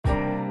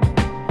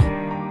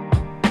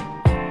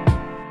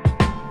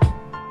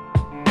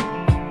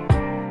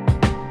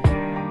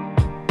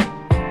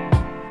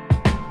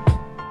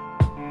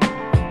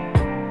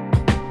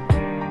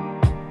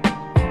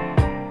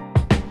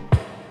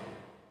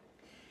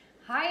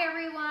Hi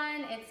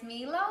everyone, it's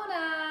me,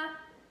 Lona.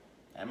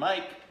 And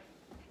Mike.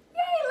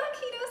 Yay, look,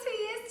 he knows who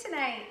he is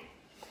tonight.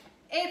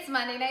 It's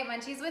Monday Night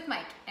Munchies with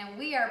Mike, and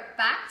we are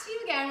back to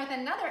you again with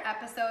another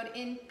episode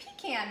in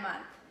Pecan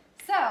month.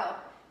 So,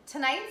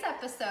 tonight's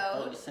episode...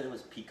 Oh, you said it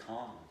was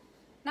pecan.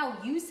 No,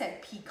 you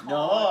said pecan.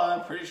 No,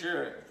 I'm pretty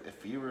sure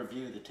if you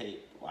review the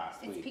tape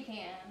last week. It's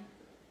pecan.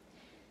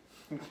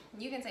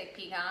 You can say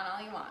pecan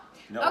all you want.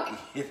 No, okay.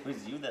 It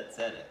was you that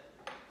said it.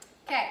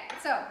 Okay,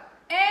 so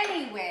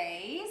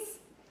anyways,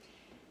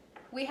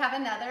 we have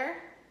another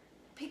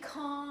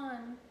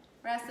pecan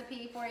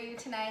recipe for you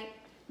tonight.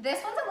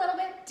 This one's a little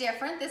bit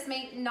different. This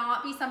may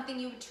not be something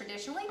you would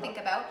traditionally think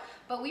about,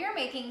 but we are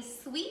making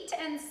sweet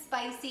and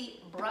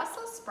spicy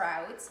Brussels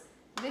sprouts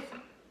with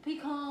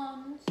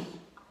pecans.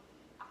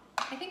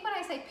 I think when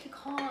I say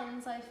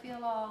pecans, I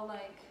feel all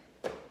like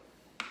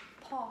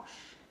posh.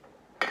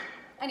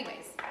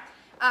 Anyways,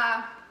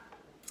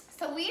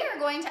 so we are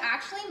going to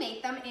actually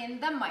make them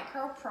in the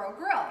Micro Pro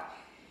Grill.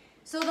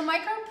 So the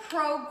Micro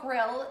Pro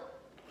Grill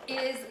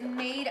is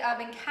made of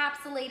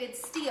encapsulated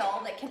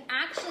steel that can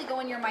actually go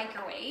in your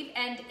microwave,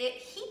 and it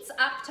heats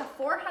up to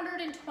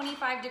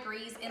 425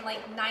 degrees in like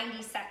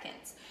 90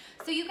 seconds.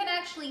 So you can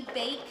actually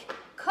bake,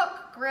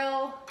 cook,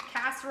 grill,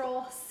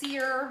 casserole,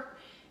 sear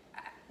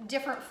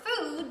different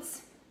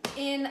foods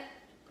in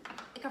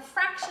like a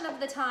fraction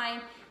of the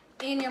time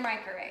in your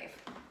microwave.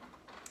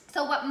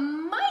 So what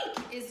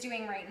Mike is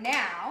doing right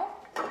now,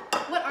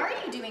 what are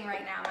you doing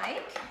right now,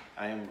 Mike?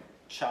 I'm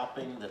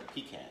chopping the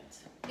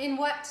pecans. In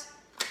what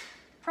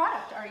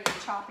product are you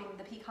chopping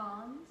the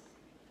pecans?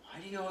 Why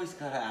do you always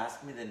gotta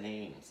ask me the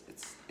names?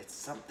 It's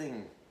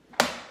something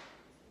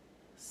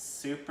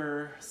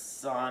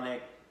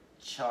supersonic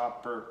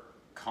chopper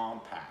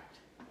compact.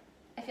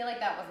 I feel like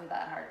that wasn't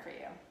that hard for you.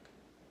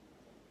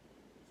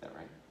 Is that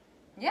right?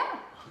 Yeah.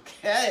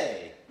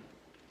 Okay.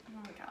 Oh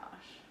my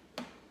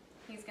gosh.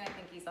 He's gonna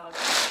think he's all good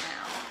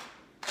now.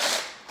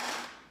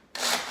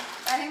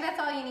 I think that's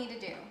all you need to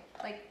do.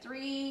 Like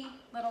 3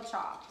 little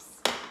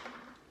chops.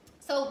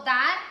 So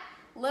that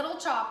little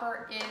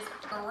chopper is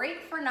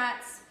great for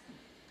nuts,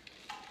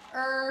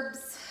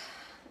 herbs,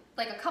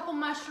 like a couple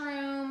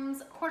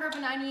mushrooms, 1/4 of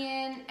an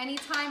onion.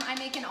 Anytime I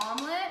make an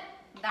omelet,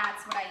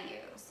 that's what I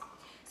use.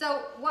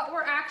 So what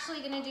we're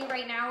actually gonna do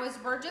right now is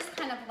we're just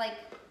kind of like,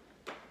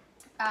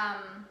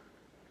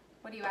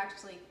 what do you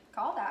actually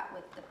call that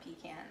with the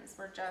pecans?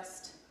 We're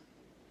just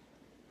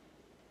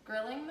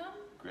grilling them?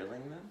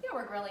 Grilling them? Yeah,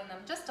 we're grilling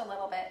them just a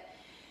little bit.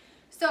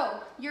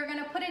 So you're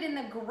gonna put it in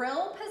the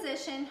grill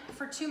position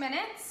for 2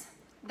 minutes,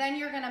 then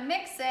you're gonna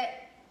mix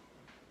it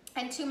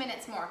and 2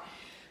 minutes more.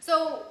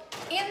 So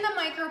in the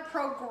Micro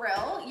Pro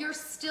Grill, you're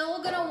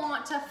still gonna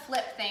want to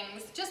flip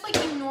things just like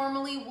you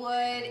normally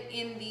would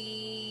in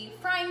the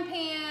frying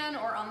pan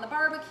or on the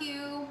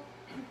barbecue.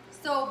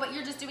 So, but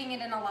you're just doing it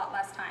in a lot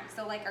less time.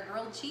 So like a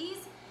grilled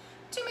cheese,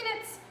 2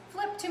 minutes,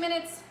 flip, 2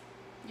 minutes,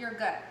 you're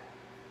good.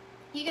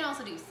 You can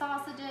also do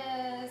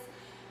sausages,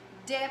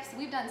 dips.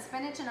 We've done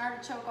spinach and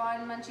artichoke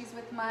on Munchies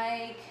with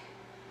Mike.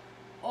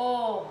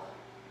 Oh,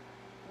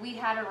 we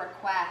had a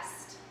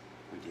request.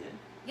 We did?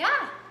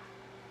 Yeah.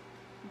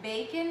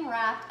 Bacon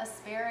wrapped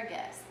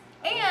asparagus.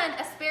 And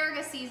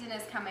asparagus season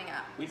is coming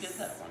up. We did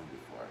that one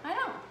before. I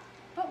know,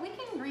 but we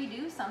can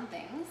redo some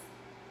things.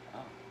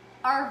 Oh.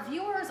 Our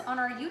viewers on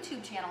our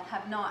YouTube channel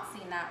have not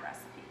seen that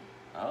recipe.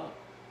 Oh.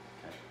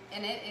 Okay.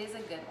 And it is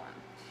a good one.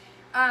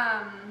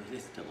 It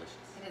is delicious.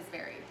 It is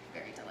very,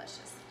 very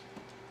delicious.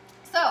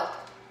 So,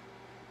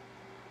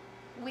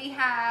 we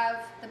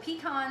have the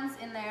pecans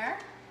in there.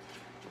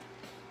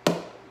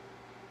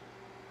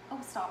 Oh,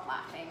 stop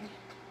laughing.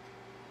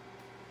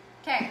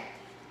 Okay,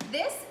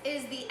 this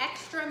is the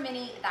extra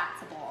mini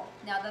That's a Bowl.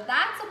 Now the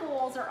That's a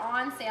Bowls are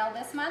on sale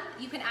this month.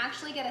 You can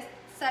actually get a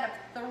set of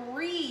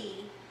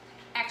 3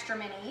 extra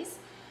minis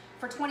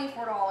for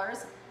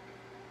 $24.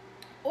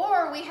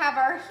 Or we have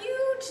our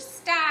huge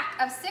stack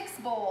of 6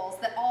 bowls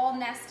that all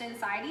nest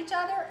inside each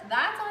other.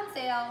 That's on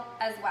sale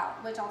as well,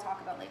 which I'll talk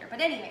about later.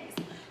 But anyways,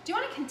 do you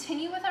want to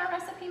continue with our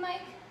recipe,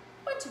 Mike?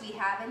 What do we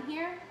have in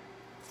here?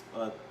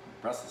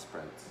 Brussels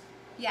sprouts.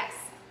 Yes,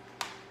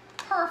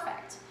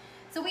 perfect.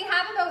 So we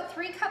have about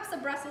 3 cups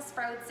of Brussels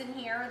sprouts in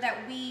here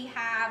that we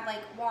have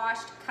like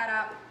washed, cut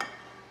up,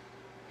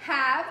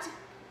 halved.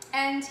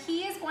 And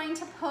he is going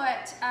to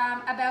put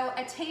about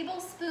a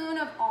tablespoon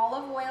of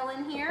olive oil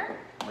in here.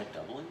 Am I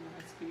doubling the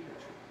recipe or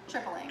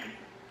Tripling.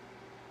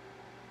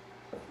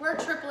 We're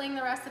tripling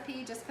the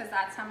recipe just because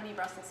that's how many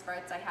Brussels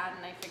sprouts I had,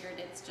 and I figured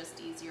it's just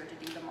easier to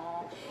do them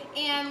all.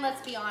 And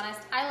let's be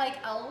honest, I like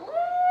a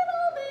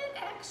little bit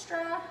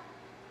extra.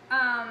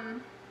 I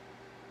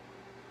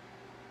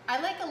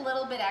like a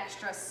little bit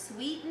extra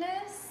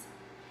sweetness.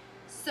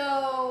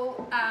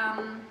 So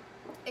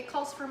it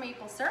calls for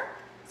maple syrup.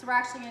 So we're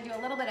actually gonna do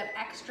a little bit of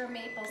extra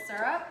maple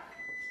syrup.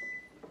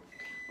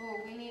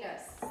 Oh, we need a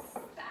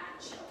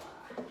spatula.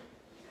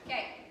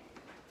 Okay,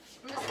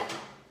 I'm just gonna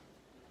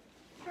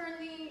turn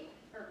the,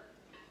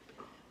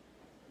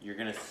 You're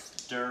gonna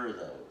stir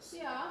those.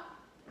 yeah.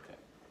 Okay.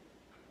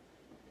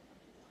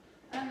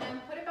 And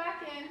then put it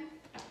back in.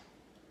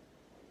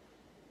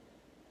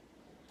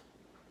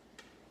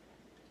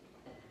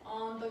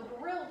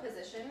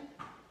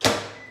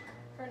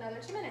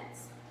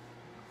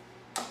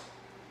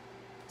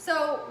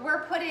 So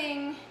we're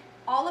putting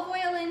olive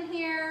oil in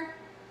here,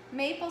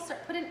 maple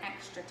syrup. Put an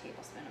extra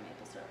tablespoon of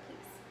maple syrup,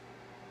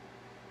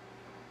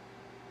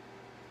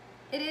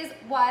 please.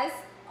 Was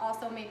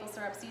also maple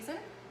syrup season.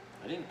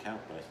 I didn't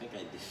count, but I think I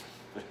did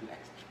put an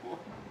extra one.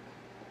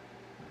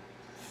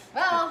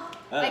 Well,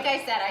 like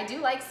I said, I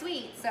do like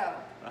sweet, so.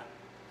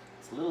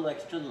 It's a little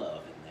extra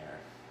love in there.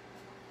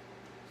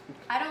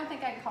 I don't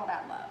think I'd call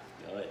that love.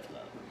 Oh, it's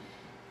love.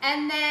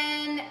 And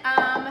then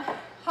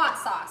hot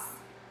sauce.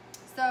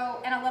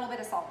 So, and a little bit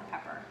of salt and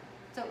pepper.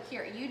 So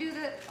here,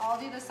 I'll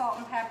do the salt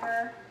and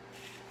pepper,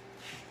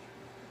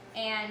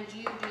 and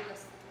you do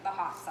the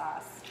hot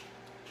sauce.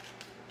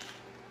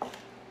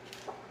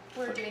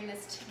 We're doing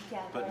this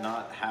together. But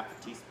not half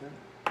a teaspoon?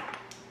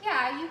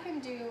 Yeah, you can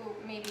do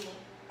maybe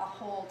a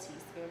whole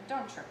teaspoon.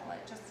 Don't triple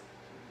it, just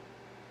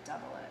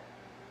double it.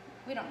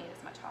 We don't need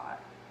as much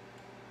hot.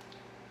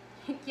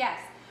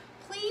 Yes,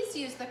 please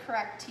use the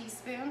correct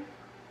teaspoon.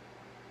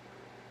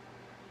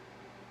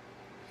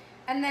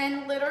 And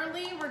then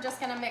literally we're just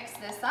gonna mix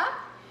this up.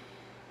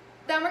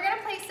 Then we're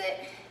gonna place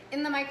it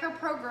in the Micro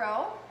Pro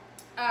Grill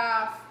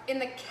in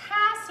the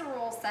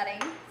casserole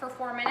setting for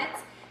 4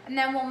 minutes, and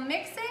then we'll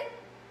mix it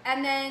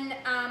and then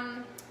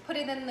put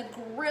it in the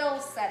grill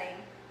setting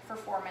for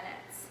 4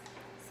 minutes.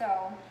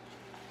 So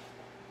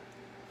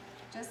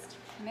just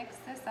mix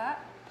this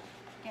up.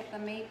 Get the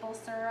maple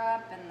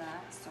syrup and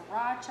the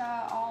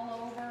sriracha all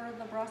over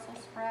the Brussels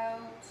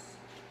sprouts.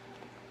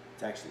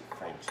 It's actually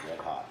Frank's Red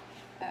Hot.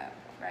 Oh,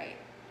 right.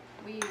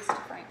 We used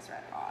Frank's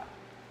Red Hot.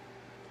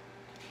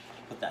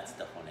 Put that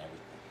stuff on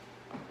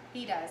everything.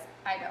 He does.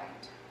 I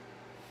don't.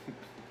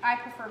 I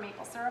prefer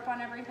maple syrup on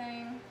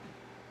everything.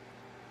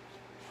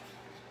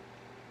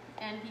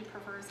 And he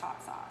prefers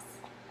hot sauce.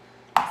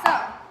 So,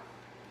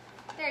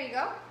 there you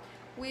go.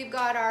 We've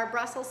got our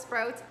Brussels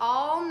sprouts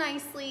all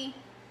nicely.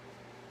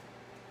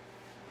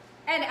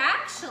 And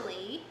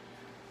actually,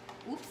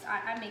 oops,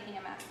 I'm making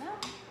a mess now.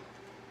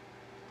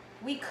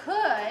 We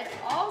could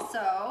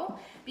also,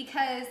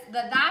 because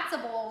the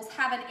That's-A-Bowls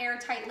have an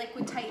airtight,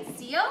 liquid-tight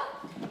seal,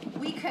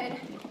 we could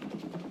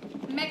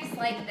mix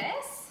like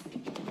this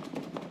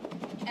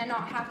and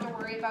not have to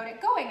worry about it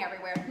going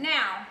everywhere.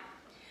 Now,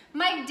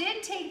 Mike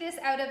did take this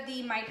out of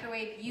the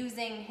microwave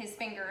using his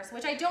fingers,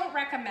 which I don't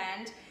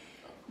recommend.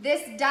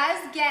 This does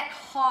get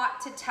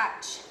hot to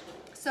touch.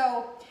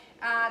 So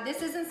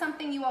this isn't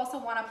something you also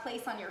want to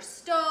place on your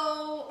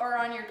stove or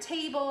on your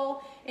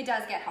table. It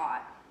does get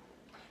hot.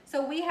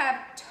 So we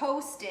have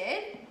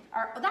toasted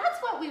that's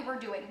what we were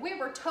doing. We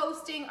were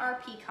toasting our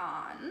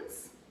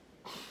pecans,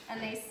 and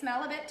they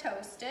smell a bit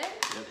toasted.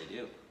 Yeah, they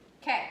do.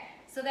 Okay,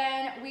 so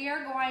then we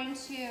are going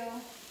to,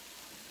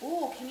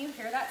 ooh, can you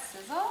hear that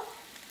sizzle?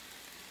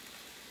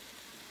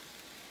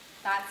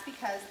 That's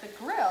because the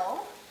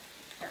grill,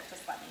 here,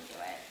 just let me do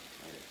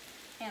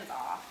it. Hands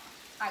off.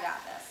 I got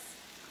this.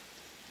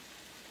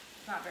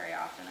 Not very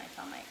often I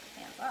tell Mike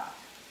hands off.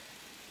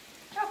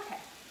 Okay.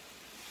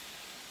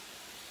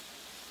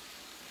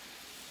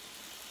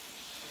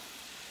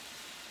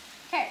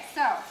 Okay,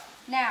 so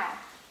now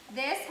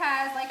this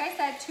has, like I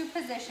said, 2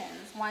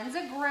 positions. One's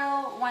a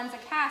grill, one's a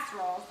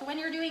casserole. So when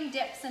you're doing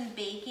dips and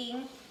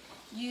baking,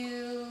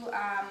 you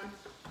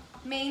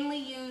mainly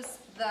use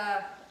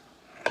the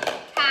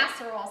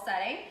casserole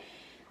setting.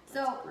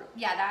 So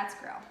yeah, that's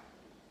grill.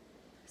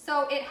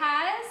 So it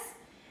has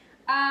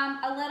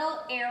a little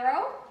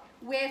arrow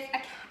with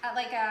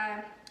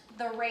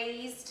the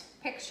raised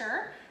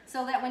picture,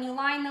 so that when you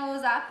line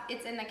those up,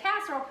 it's in the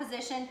casserole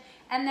position,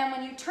 and then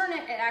when you turn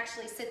it, it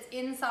actually sits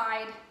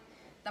inside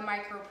the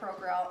Micro Pro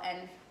Grill,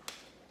 and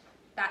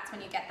that's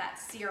when you get that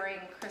searing,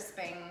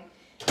 crisping.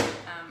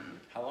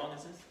 How long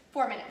is this?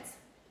 4 minutes.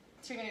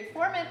 So you're gonna do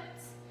 4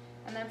 minutes,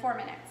 and then 4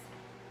 minutes.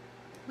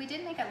 We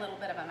did make a little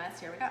bit of a mess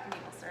here. We got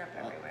maple syrup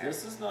everywhere.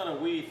 This is not a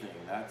we thing,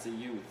 that's a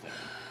you thing.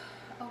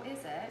 Oh,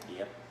 is it?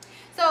 Yep.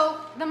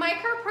 So the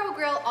Micro Pro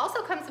Grill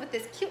also comes with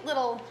this cute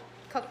little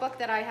cookbook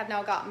that I have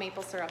now got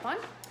maple syrup on.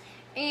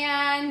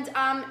 And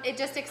it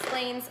just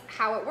explains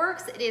how it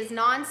works. It is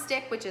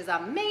non-stick, which is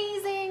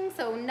amazing.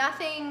 So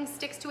nothing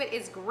sticks to it.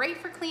 It's great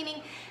for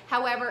cleaning.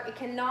 However, it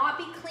cannot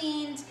be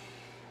cleaned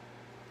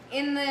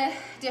in the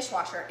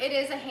dishwasher. It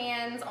is a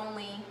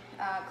hands-only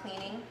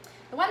cleaning.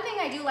 The one thing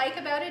I do like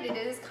about it, it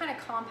is kind of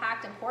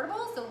compact and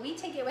portable. So we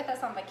take it with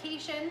us on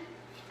vacation.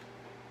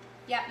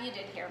 Yep, you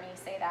did hear me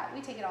say that.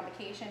 We take it on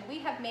vacation. We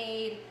have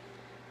made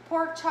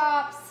pork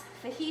chops,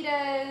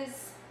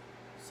 fajitas,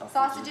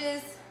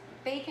 sausages,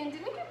 bacon. Did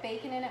we put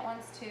bacon in it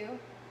once too?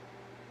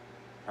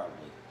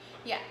 Probably.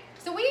 Yeah.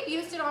 So we've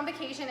used it on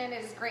vacation and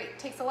it is great. It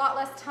takes a lot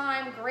less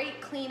time,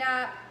 great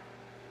cleanup.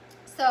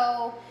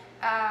 So,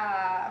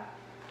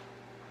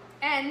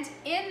 and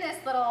in this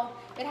little,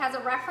 it has a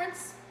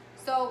reference.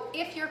 So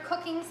if you're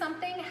cooking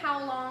something,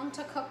 how long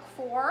to cook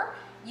for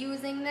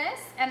using this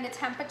and the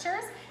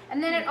temperatures.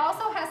 And then it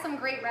also has some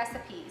great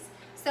recipes.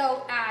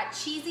 So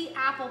cheesy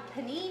apple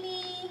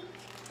panini,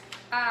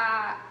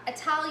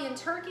 Italian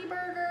turkey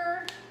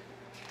burger,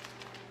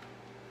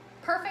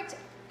 perfect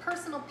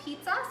personal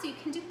pizza, so you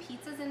can do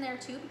pizzas in there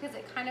too because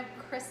it kind of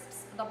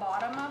crisps the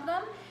bottom of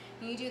them.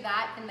 And you do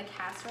that in the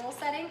casserole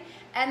setting.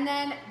 And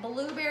then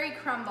blueberry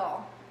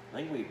crumble. I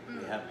think we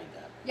have made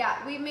that.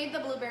 Yeah, we've made the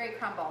blueberry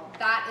crumble.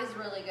 That is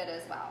really good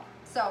as well.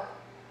 So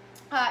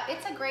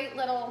it's a great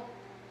little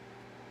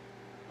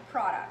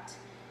product.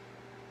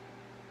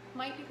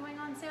 Might be going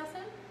on sale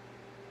soon.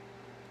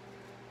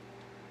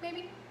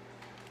 Maybe.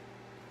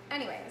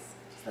 Anyways.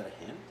 Is that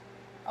a hint?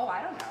 Oh,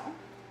 I don't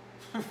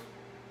know.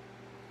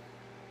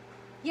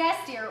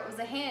 Yes, dear, it was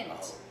a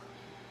hint.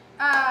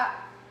 Oh.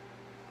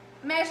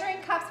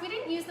 Measuring cups. We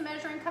didn't use the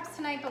measuring cups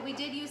tonight, but we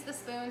did use the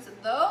spoons.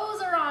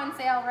 Those are on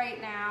sale right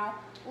now.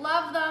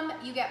 Love them.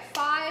 You get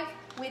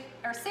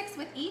 6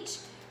 with each.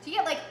 So you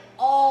get like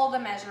all the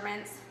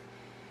measurements.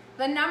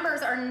 The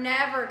numbers are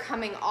never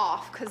coming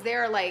off because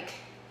they're like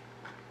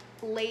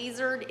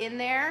lasered in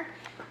there.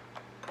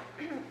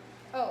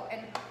 Oh,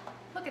 and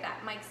look at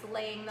that. Mike's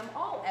laying them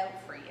all out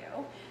for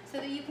you so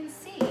that you can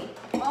see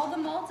all the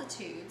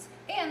multitudes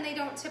and they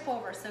don't tip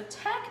over. So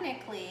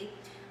technically,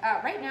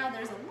 right now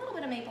there's a little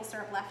bit of maple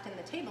syrup left in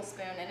the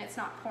tablespoon and it's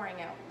not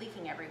pouring out,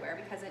 leaking everywhere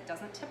because it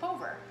doesn't tip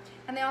over.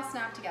 And they all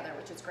snap together,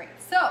 which is great.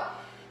 So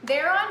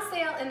they're on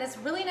sale in this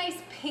really nice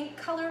pink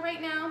color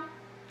right now,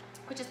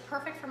 which is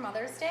perfect for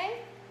Mother's Day.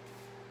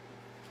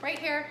 Right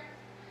here,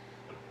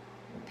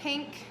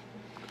 pink.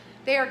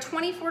 They are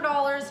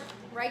 $24,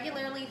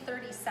 regularly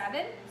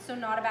 $37, so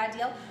not a bad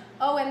deal.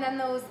 Oh, and then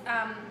those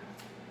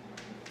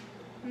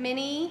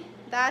mini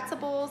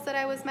bowls that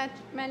I was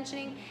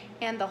mentioning,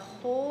 and the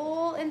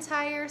whole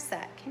entire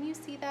set. Can you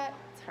see that?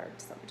 It's hard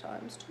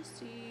sometimes to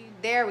see.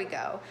 There we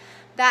go.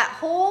 That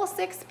whole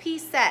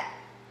 6-piece set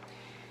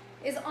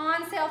is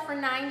on sale for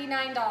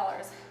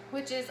 $99,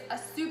 which is a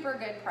super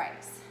good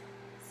price.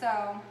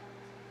 So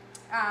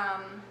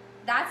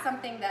that's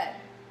something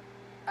that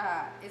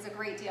is a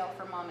great deal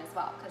for Mom as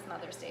well because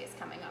Mother's Day is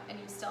coming up and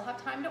you still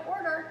have time to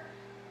order.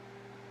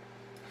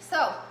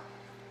 So,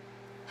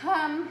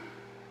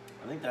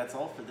 I think that's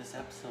all for this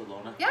episode,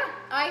 Lona. Yeah,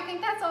 I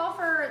think that's all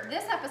for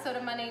this episode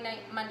of Monday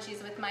Night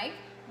Munchies with Mike.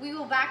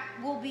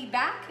 We'll be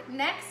back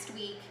next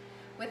week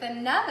with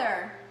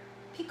another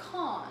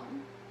pecan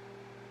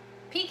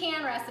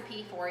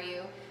recipe for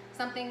you.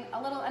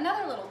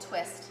 Another little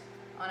twist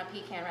on a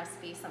pecan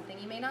recipe, something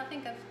you may not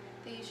think of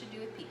that you should do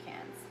with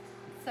pecans.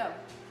 So,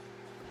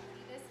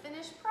 see this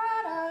finished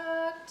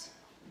product.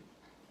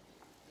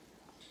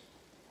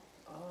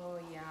 Oh,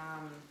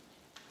 yum.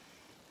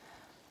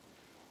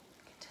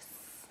 Get to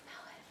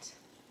smell it.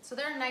 So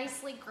they're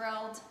nicely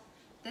grilled.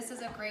 This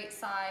is a great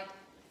side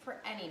for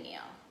any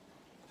meal.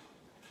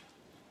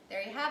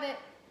 There you have it.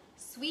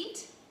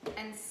 Sweet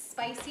and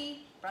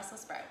spicy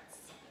Brussels sprouts.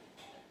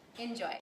 Enjoy.